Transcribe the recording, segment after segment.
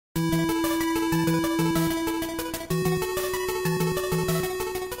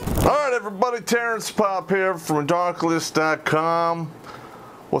everybody, Terrence Popp here from Redonkulas.com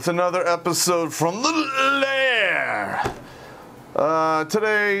with another episode from the Lair.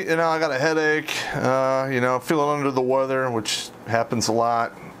 Today, I got a headache, feeling under the weather, which happens a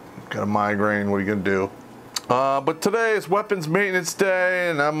lot. Got a migraine, what are you gonna do? But today is weapons maintenance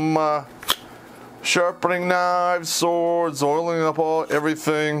day, and I'm sharpening knives, swords, oiling up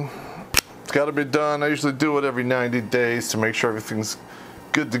everything. It's got to be done. I usually do it every 90 days to make sure everything's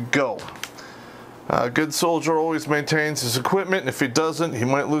good to go. A good soldier always maintains his equipment, and if he doesn't, he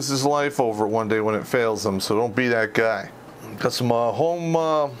might lose his life over it one day when it fails him, so don't be that guy. Got some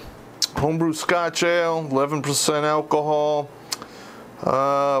homebrew Scotch ale, 11% alcohol,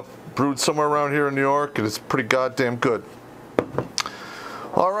 brewed somewhere around here in New York, and it's pretty goddamn good.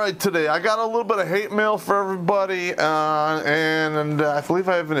 Alright, today I got a little bit of hate mail for everybody, and I believe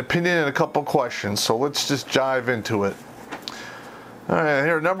I have an opinion and a couple questions, so let's just dive into it. Alright,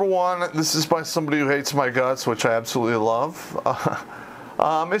 here, number one, this is by somebody who hates my guts, which I absolutely love.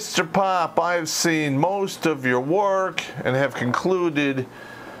 Mr. Popp, I have seen most of your work and have concluded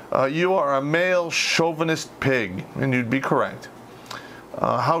you are a male chauvinist pig, and you'd be correct.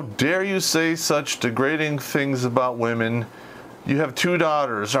 How dare you say such degrading things about women? You have 2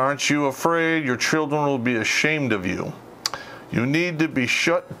 daughters. Aren't you afraid your children will be ashamed of you? You need to be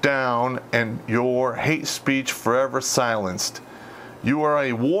shut down and your hate speech forever silenced. You are a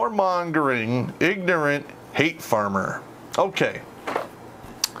warmongering, ignorant hate farmer. Okay.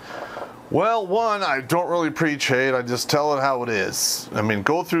 Well, one, I don't really preach hate. I just tell it how it is. I mean,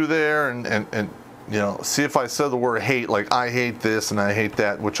 go through there and see if I said the word hate, like I hate this and I hate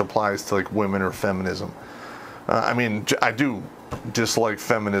that, which applies to like women or feminism. I mean, I do dislike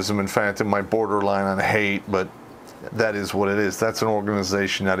feminism. In fact, in my borderline on hate, but that is what it is. That's an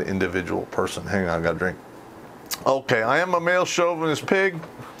organization, not an individual person. Hang on, I got a drink. Okay, I am a male chauvinist pig.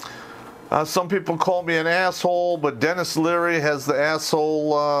 Some people call me an asshole, but Dennis Leary has the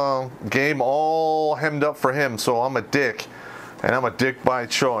asshole game all hemmed up for him, so I'm a dick. And I'm a dick by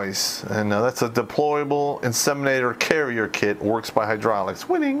choice. And that's a deployable inseminator carrier kit, works by hydraulics.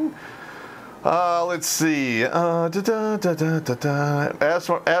 Winning. Let's see. As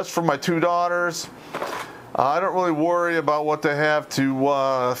for my 2 daughters, I don't really worry about what they have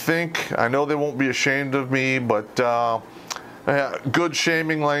to think. I know they won't be ashamed of me, but good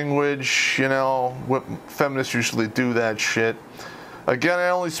shaming language, feminists usually do that shit. Again, I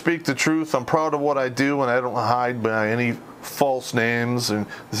only speak the truth. I'm proud of what I do, and I don't hide by any false names, and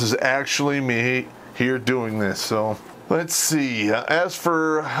this is actually me here doing this, so... Let's see, as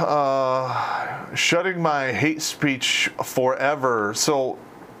for shutting my hate speech forever, so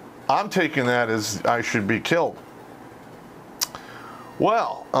I'm taking that as I should be killed.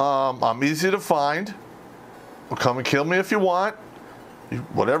 Well, I'm easy to find. Come and kill me if you want.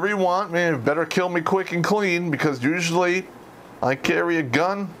 Whatever you want, man, you better kill me quick and clean, because usually I carry a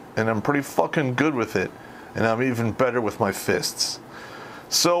gun and I'm pretty fucking good with it. And I'm even better with my fists.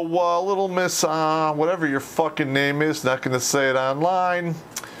 So, little miss, whatever your fucking name is, not going to say it online.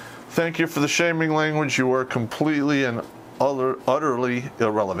 Thank you for the shaming language. You are completely and utterly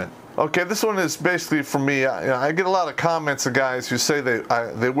irrelevant. Okay, this one is basically for me. I get a lot of comments of guys who say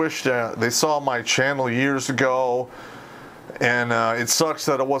they wish they saw my channel years ago, and it sucks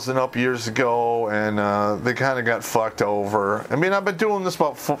that it wasn't up years ago, and they kind of got fucked over. I mean, I've been doing this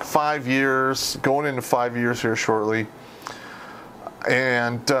about 5 years, going into 5 years here shortly.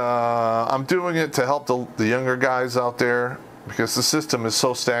 And I'm doing it to help the younger guys out there, because the system is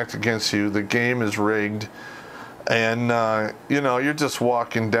so stacked against you. The game is rigged, and you're just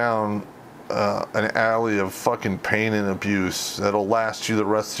walking down an alley of fucking pain and abuse that'll last you the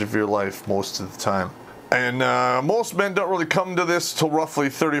rest of your life most of the time. And most men don't really come to this till roughly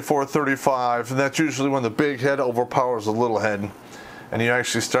 34, 35, and that's usually when the big head overpowers the little head, and you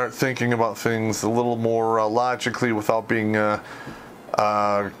actually start thinking about things a little more logically without being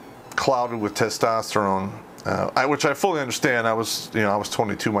clouded with testosterone, which I fully understand. I was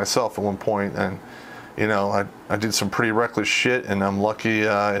 22 myself at one point, and I did some pretty reckless shit, and I'm lucky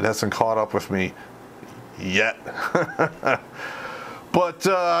it hasn't caught up with me yet. But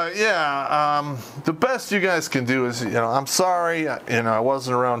the best you guys can do is, I'm sorry, I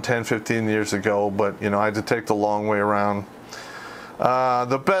wasn't around 10, 15 years ago, but I had to take the long way around.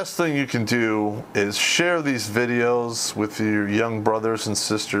 The best thing you can do is share these videos with your young brothers and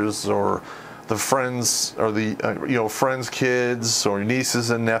sisters, or the friends, or the friends' kids, or nieces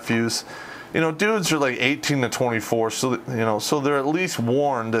and nephews. Dudes are like 18 to 24, so so they're at least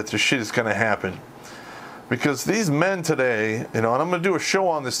warned that the shit is going to happen. Because these men today, and I'm going to do a show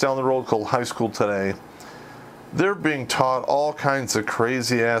on this down the road called High School Today. they're being taught all kinds of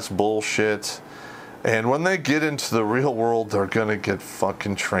crazy ass bullshit. And when they get into the real world, they're gonna get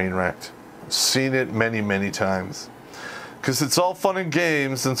fucking train wrecked. Seen it many, many times. Because it's all fun and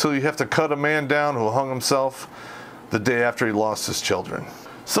games until you have to cut a man down who hung himself the day after he lost his children.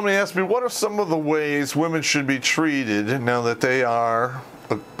 Somebody asked me, what are some of the ways women should be treated now that they are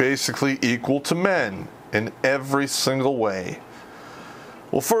basically equal to men in every single way?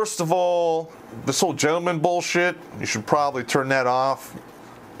 Well, first of all, this whole gentleman bullshit, you should probably turn that off.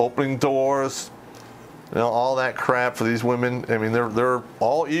 Opening doors, you know, all that crap for these women. I mean, they're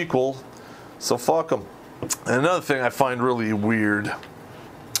all equal, so fuck them. And another thing I find really weird,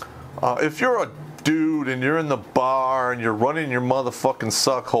 if you're a dude and you're in the bar and you're running your motherfucking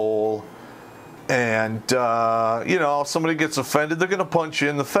suck hole and, you know, somebody gets offended, they're going to punch you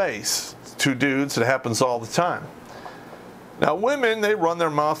in the face. It's two dudes, it happens all the time. Now, women, they run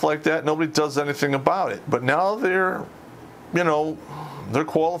their mouth like that. Nobody does anything about it. But now they're, you know, they're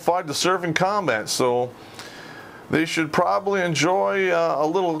qualified to serve in combat. So they should probably enjoy a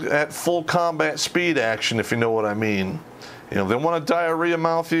little at full combat speed action, if you know what I mean. You know, if they want to diarrhea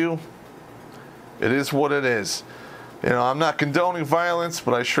mouth you, it is what it is. You know, I'm not condoning violence,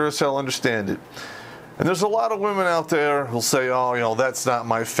 but I sure as hell understand it. And there's a lot of women out there who'll say, oh, you know, that's not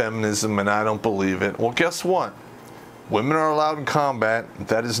my feminism and I don't believe it. Well, guess what? Women are allowed in combat.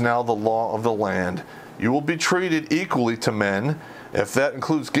 That is now the law of the land. You will be treated equally to men. If that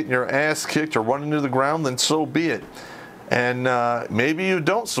includes getting your ass kicked or running to the ground, then so be it. And maybe you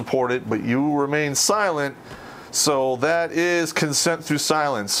don't support it, but you remain silent. So that is consent through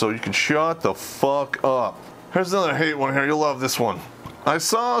silence. So you can shut the fuck up. Here's another hate one here. You'll love this one. I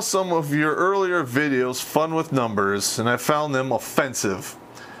saw some of your earlier videos, fun with numbers, and I found them offensive.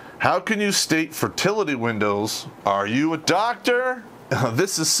 How can you state fertility windows? Are you a doctor?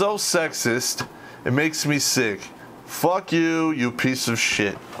 This is so sexist. It makes me sick. Fuck you, you piece of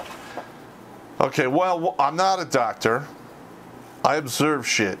shit. Okay, well, I'm not a doctor. I observe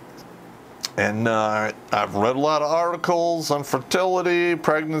shit. And I've read a lot of articles on fertility,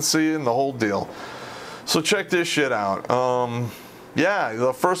 pregnancy, and the whole deal. So check this shit out. Yeah,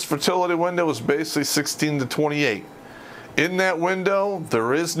 the first fertility window is basically 16 to 28. In that window,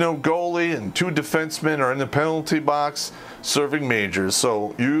 there is no goalie, and two defensemen are in the penalty box serving majors.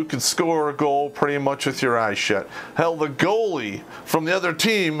 So you can score a goal pretty much with your eyes shut. Hell, the goalie from the other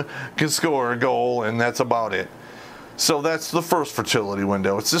team can score a goal, and that's about it. So that's the first fertility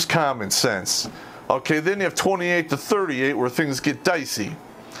window. It's just common sense. Okay, then you have 28 to 38 where things get dicey.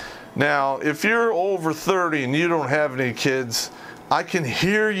 Now, if you're over 30 and you don't have any kids, I can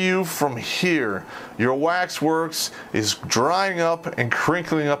hear you from here. Your waxworks is drying up and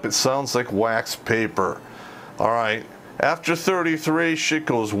crinkling up. It sounds like wax paper. All right. After 33, shit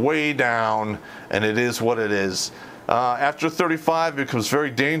goes way down, and it is what it is. After 35, it becomes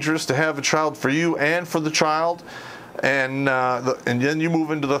very dangerous to have a child for you and for the child. And then you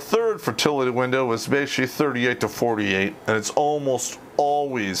move into the third fertility window. It's basically 38 to 48, and it's almost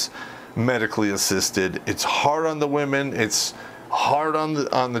always medically assisted. It's hard on the women. It's hard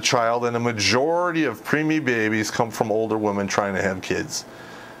on the child, and a majority of preemie babies come from older women trying to have kids.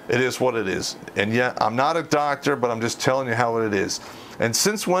 It is what it is. And yeah, I'm not a doctor, but I'm just telling you how it is. And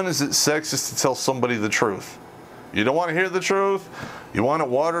since when is it sexist to tell somebody the truth? You don't want to hear the truth? You want it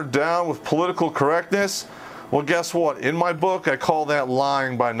watered down with political correctness? Well, guess what? In my book, I call that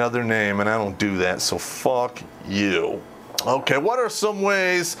lying by another name, and I don't do that, so fuck you. Okay, what are some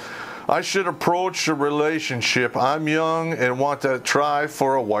ways I should approach a relationship? I'm young and want to try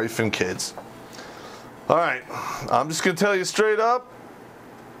for a wife and kids. All right, I'm just going to tell you straight up,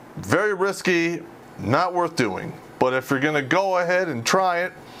 very risky, not worth doing. But if you're going to go ahead and try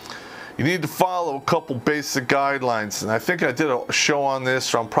it, you need to follow a couple basic guidelines. And I think I did a show on this,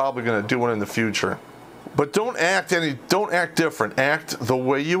 so I'm probably going to do one in the future. But don't act different. Act the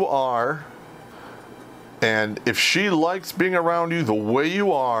way you are. And if she likes being around you the way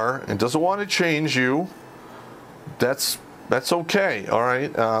you are and doesn't want to change you, that's okay, all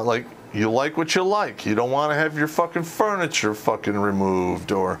right? Like, you like what you like. You don't want to have your fucking furniture fucking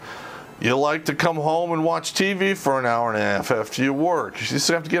removed, or you like to come home and watch TV for an hour and a half after you work. You just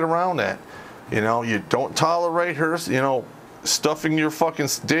have to get around that. You know, you don't tolerate her, you know, stuffing your fucking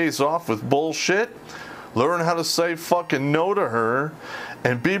days off with bullshit. Learn how to say fucking no to her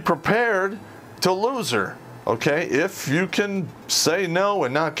and be prepared to lose her, okay? If you can say no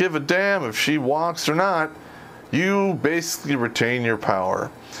and not give a damn if she walks or not, you basically retain your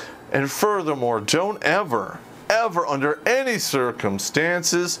power. And furthermore, don't ever under any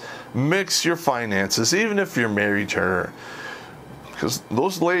circumstances mix your finances, even if you're married to her. Because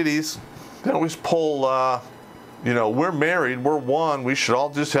those ladies, they always pull You know, we're married, we're one, we should all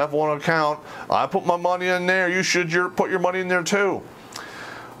just have one account. I put my money in there, you should put your money in there too.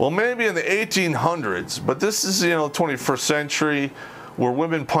 Well, maybe in the 1800s, but this is, 21st century, where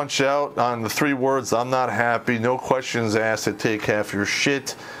women punch out on the 3 words, I'm not happy, no questions asked, they take half your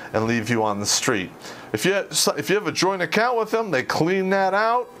shit and leave you on the street. If you have a joint account with them, they clean that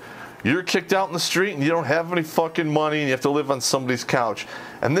out, you're kicked out in the street and you don't have any fucking money and you have to live on somebody's couch.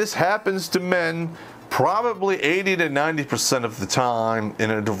 And this happens to men probably 80 to 90% of the time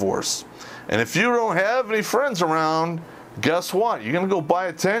in a divorce. And if you don't have any friends around, guess what? You're going to go buy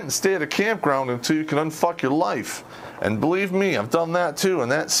a tent and stay at a campground until you can unfuck your life. And believe me, I've done that too,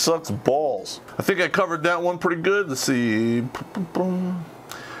 and that sucks balls. I think I covered that one pretty good. Let's see.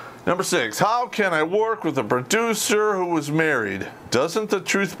 Number 6, how can I work with a producer who was married? Doesn't the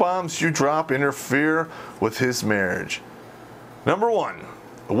truth bombs you drop interfere with his marriage? Number 1,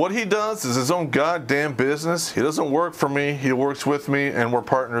 what he does is his own goddamn business. He doesn't work for me, he works with me, and we're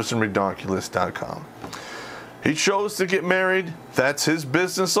partners in Redonkulas.com. He chose to get married, that's his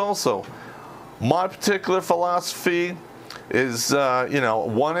business also. My particular philosophy is,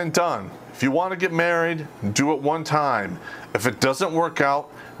 one and done. If you want to get married, do it one time. If it doesn't work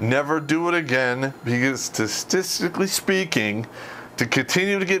out, never do it again, because statistically speaking, to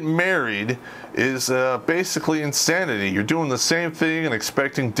continue to get married is basically insanity. You're doing the same thing and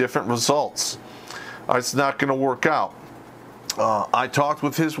expecting different results. It's not going to work out. I talked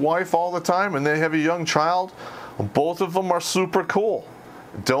with his wife all the time, and they have a young child. Both of them are super cool.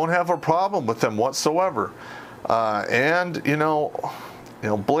 Don't have a problem with them whatsoever.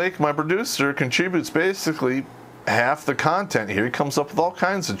 Blake, my producer, contributes basically half the content here. He comes up with all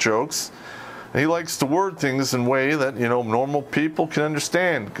kinds of jokes. And he likes to word things in a way that, normal people can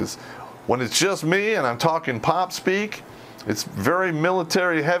understand. Because when it's just me and I'm talking Popp speak, it's very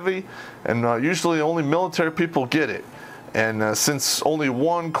military heavy, and usually only military people get it. And since only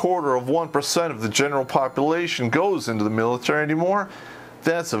 1/4% of the general population goes into the military anymore,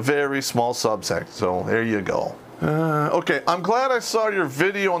 that's a very small subsect. So there you go. Okay, I'm glad I saw your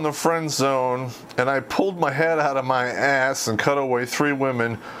video on the friend zone, and I pulled my head out of my ass and cut away 3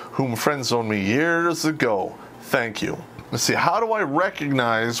 women whom friend zoned me years ago. Thank you. Let's see, how do I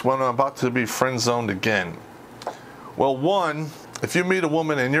recognize when I'm about to be friend zoned again? Well, 1, if you meet a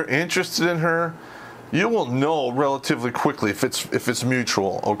woman and you're interested in her, you will know relatively quickly if it's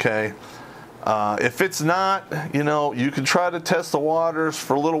mutual, okay? If it's not, you can try to test the waters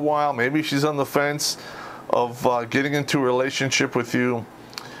for a little while. Maybe she's on the fence of getting into a relationship with you.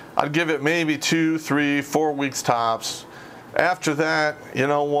 I'd give it maybe 2, 3, 4 weeks tops. After that, you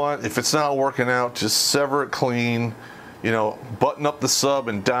know what? If it's not working out, just sever it clean. Button up the sub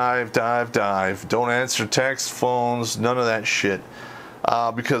and dive. Don't answer text, phones, none of that shit.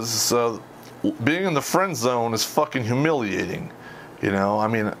 Because being in the friend zone is fucking humiliating.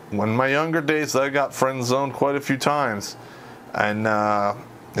 When my younger days, I got friend zoned quite a few times. And,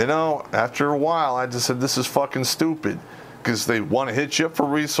 after a while, I just said, this is fucking stupid. Because they want to hit you up for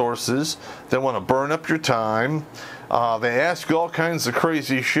resources. They want to burn up your time. They ask you all kinds of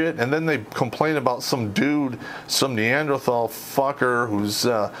crazy shit. And then they complain about some dude, some Neanderthal fucker who's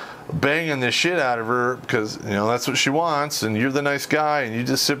banging the shit out of her. Because, that's what she wants. And you're the nice guy. And you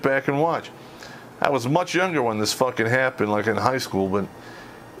just sit back and watch. I was much younger when this fucking happened, like in high school, but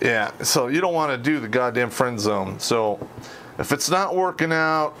yeah, so you don't want to do the goddamn friend zone. So if it's not working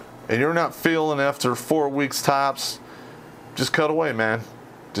out and you're not feeling after 4 weeks tops, just cut away, man.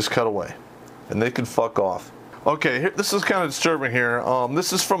 Just cut away. And they can fuck off. Okay, this is kind of disturbing here.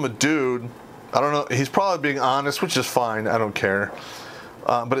 This is from a dude. I don't know, he's probably being honest, which is fine, I don't care.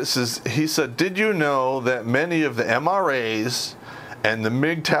 But it says, he said, did you know that many of the MRAs and the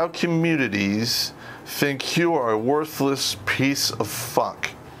MGTOW communities think you are a worthless piece of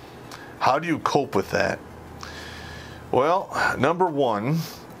fuck? How do you cope with that? Well, number 1,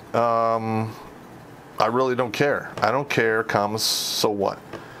 I really don't care. I don't care, so what?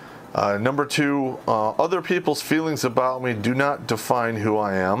 Number 2, other people's feelings about me do not define who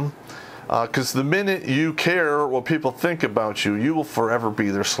I am. Because the minute you care what people think about you, you will forever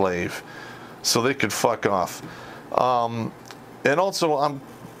be their slave. So they could fuck off. And also,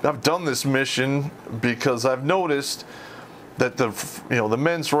 I've done this mission because I've noticed that the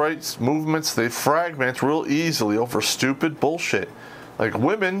men's rights movements, they fragment real easily over stupid bullshit. Like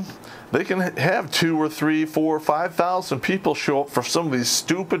women, they can have 2 or 3, 4, 5,000 people show up for some of these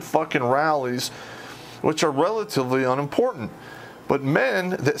stupid fucking rallies, which are relatively unimportant. But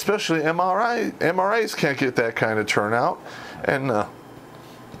men, especially MRAs, can't get that kind of turnout. And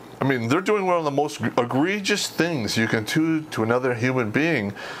they're doing one of the most egregious things you can do to another human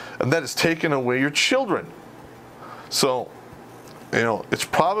being, and that is taking away your children. So, you know, it's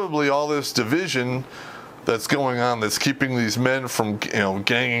probably all this division that's going on that's keeping these men from, you know,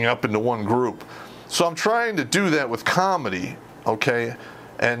 ganging up into one group. So I'm trying to do that with comedy, okay?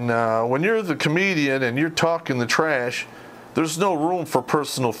 And when you're the comedian and you're talking the trash, there's no room for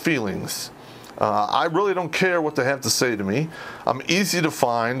personal feelings. I really don't care what they have to say to me. I'm easy to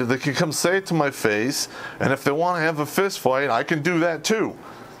find. They can come say it to my face, and if they want to have a fist fight, I can do that too.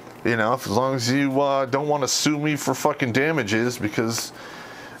 You know, as long as you don't want to sue me for fucking damages, because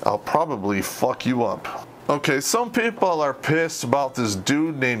I'll probably fuck you up. Okay, some people are pissed about this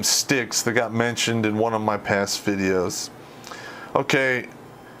dude named Sticks that got mentioned in one of my past videos. Okay.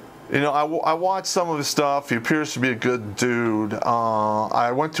 You know, I watched some of his stuff. He appears to be a good dude.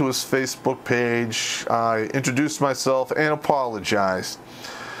 I went to his Facebook page. I introduced myself and apologized.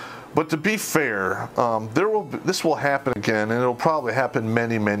 But to be fair, this will happen again, and it'll probably happen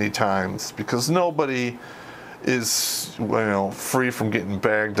many, many times, because nobody is, you know, free from getting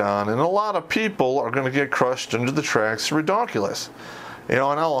bagged on, and a lot of people are going to get crushed under the tracks of Redonkulas. You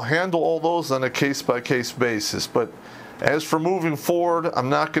know, and I'll handle all those on a case-by-case basis. But as for moving forward, I'm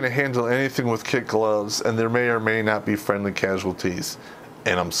not going to handle anything with kid gloves, and there may or may not be friendly casualties,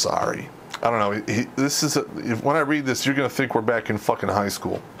 and I'm sorry. I don't know. When I read this, you're going to think we're back in fucking high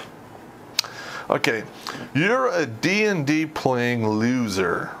school. Okay, you're a D&D playing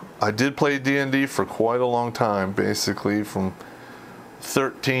loser. I did play D&D for quite a long time, basically from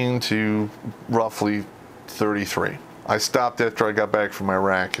 13 to roughly 33. I stopped after I got back from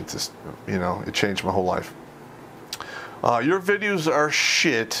Iraq. It just, you know, it changed my whole life. Your videos are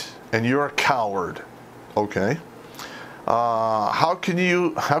shit, and you're a coward. Okay. How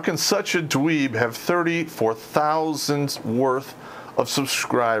can such a dweeb have 34,000 worth of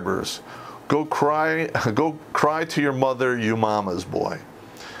subscribers? Go cry to your mother, you mama's boy.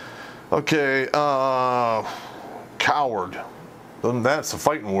 Okay, coward. That's a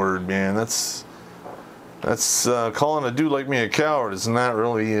fighting word, man. That's calling a dude like me a coward is not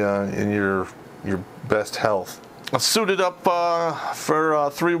really in your best health. I suited up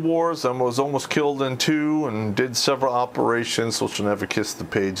for 3 wars and was almost killed in 2, and did several operations which will never kiss the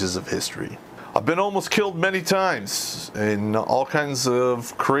pages of history. I've been almost killed many times in all kinds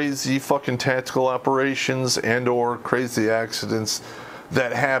of crazy fucking tactical operations and or crazy accidents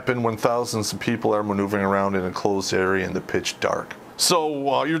that happen when thousands of people are maneuvering around in a closed area in the pitch dark.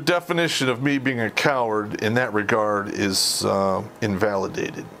 So your definition of me being a coward in that regard is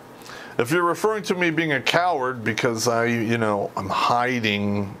invalidated. If you're referring to me being a coward because I'm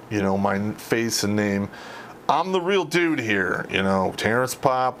hiding, my face and name, I'm the real dude here, Terrence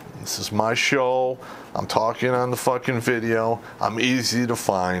Popp. This is my show. I'm talking on the fucking video. I'm easy to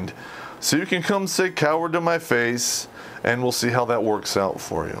find. So you can come say coward to my face, and we'll see how that works out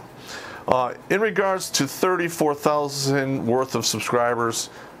for you. In regards to 34,000 worth of subscribers,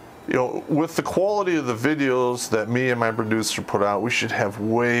 with the quality of the videos that me and my producer put out, we should have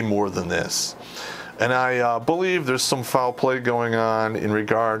way more than this. And I believe there's some foul play going on in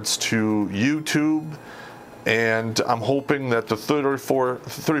regards to YouTube, and I'm hoping that the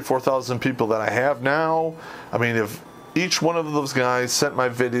 34,000 people that I have now, I mean, if each one of those guys sent my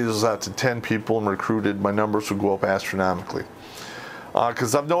videos out to 10 people and recruited, my numbers would go up astronomically.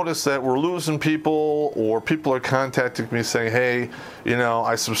 Because I've noticed that we're losing people, or people are contacting me saying, hey,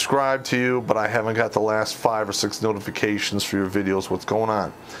 I subscribed to you, but I haven't got the last 5 or 6 notifications for your videos. What's going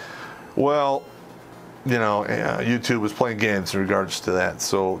on? Well, YouTube is playing games in regards to that.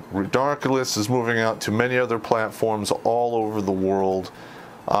 So Redonkulas is moving out to many other platforms all over the world.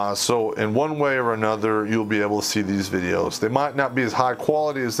 So in one way or another, you'll be able to see these videos. They might not be as high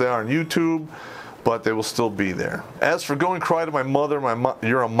quality as they are on YouTube, but they will still be there. As for going cry to my mother,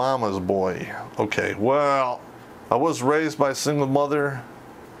 you're a mama's boy. Okay, well, I was raised by a single mother,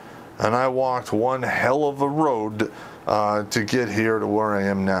 and I walked one hell of a road to get here to where I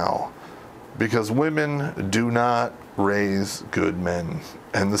am now. Because women do not raise good men.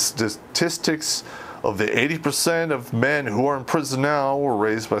 And the statistics of the 80% of men who are in prison now were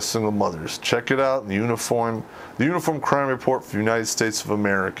raised by single mothers. Check it out in the Uniform Crime Report for the United States of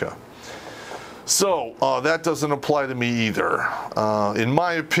America. So, that doesn't apply to me either. In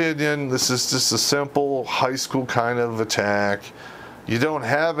my opinion, this is just a simple high school kind of attack. You don't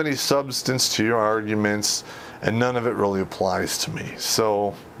have any substance to your arguments, and none of it really applies to me.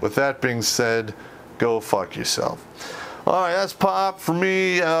 So, with that being said, go fuck yourself. Alright, that's Popp for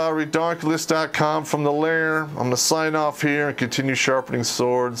me, Redonkulas.com from the Lair. I'm going to sign off here and continue sharpening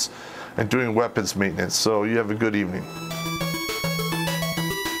swords and doing weapons maintenance. So, you have a good evening.